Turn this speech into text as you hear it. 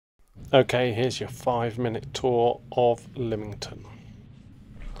Okay, here's your 5-minute tour of Lymington.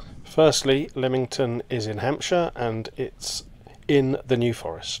 Firstly, Lymington is in Hampshire and it's in the New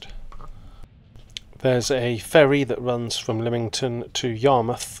Forest. There's a ferry that runs from Lymington to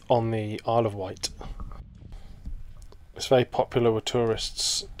Yarmouth on the Isle of Wight. It's very popular with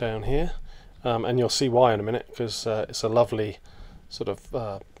tourists down here, and you'll see why in a minute, because it's a lovely sort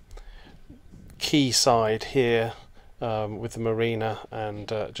of quayside here with the marina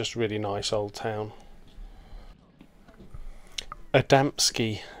and just really nice old town.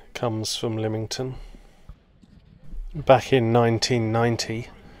 Adamski comes from Lymington. Back in 1990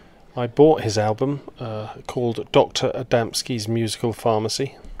 I bought his album called Dr. Adamski's Musical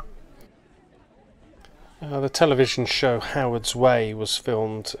Pharmacy. The television show Howard's Way was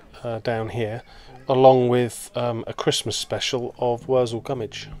filmed down here, along with a Christmas special of Wurzel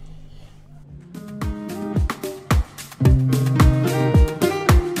Gummidge.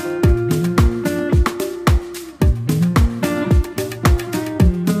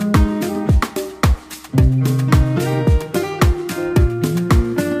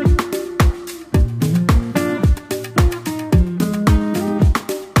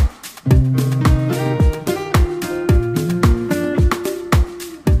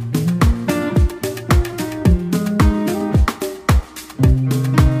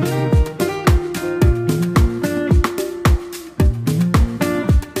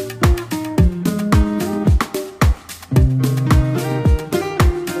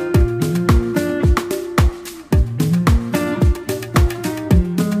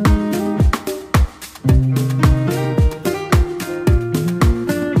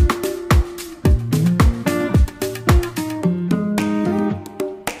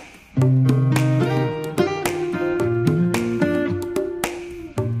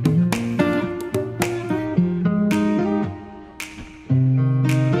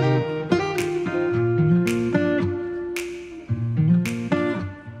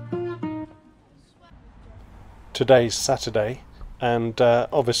 Today's Saturday, and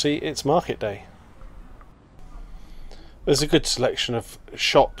obviously it's market day. There's a good selection of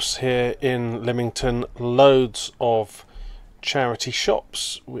shops here in Lymington, loads of charity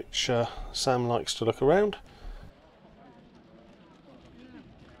shops which Sam likes to look around.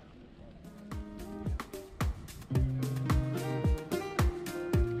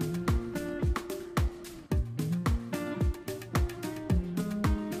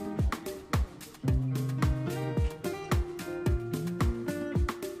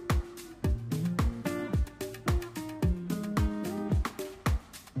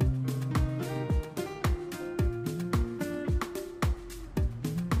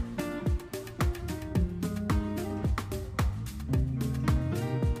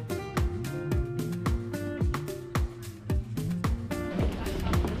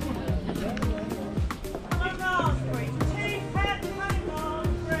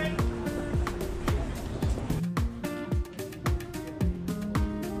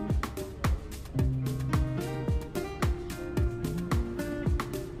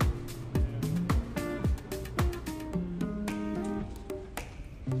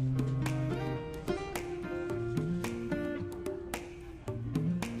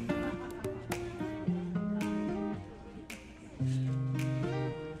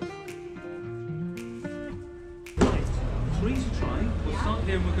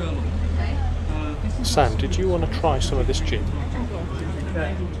 Sam, did you want to try some of this gin?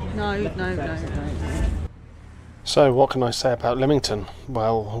 No. So what can I say about Lymington?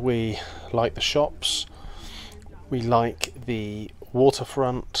 Well, we like the shops, we like the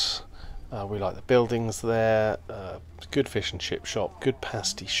waterfront, we like the buildings there, good fish and chip shop, good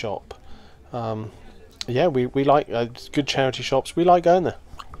pasty shop. Yeah, we like good charity shops, we like going there.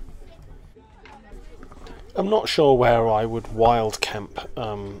 I'm not sure where I would wild camp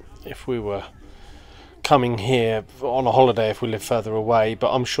if we were coming here on a holiday if we live further away,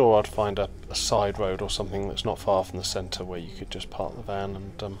 but I'm sure I'd find a side road or something that's not far from the centre where you could just park the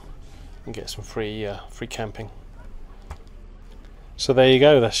van and get some free camping. So there you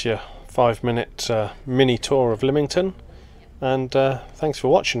go, that's your 5-minute mini tour of Lymington, and thanks for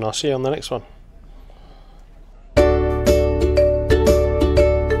watching. I'll see you on the next one.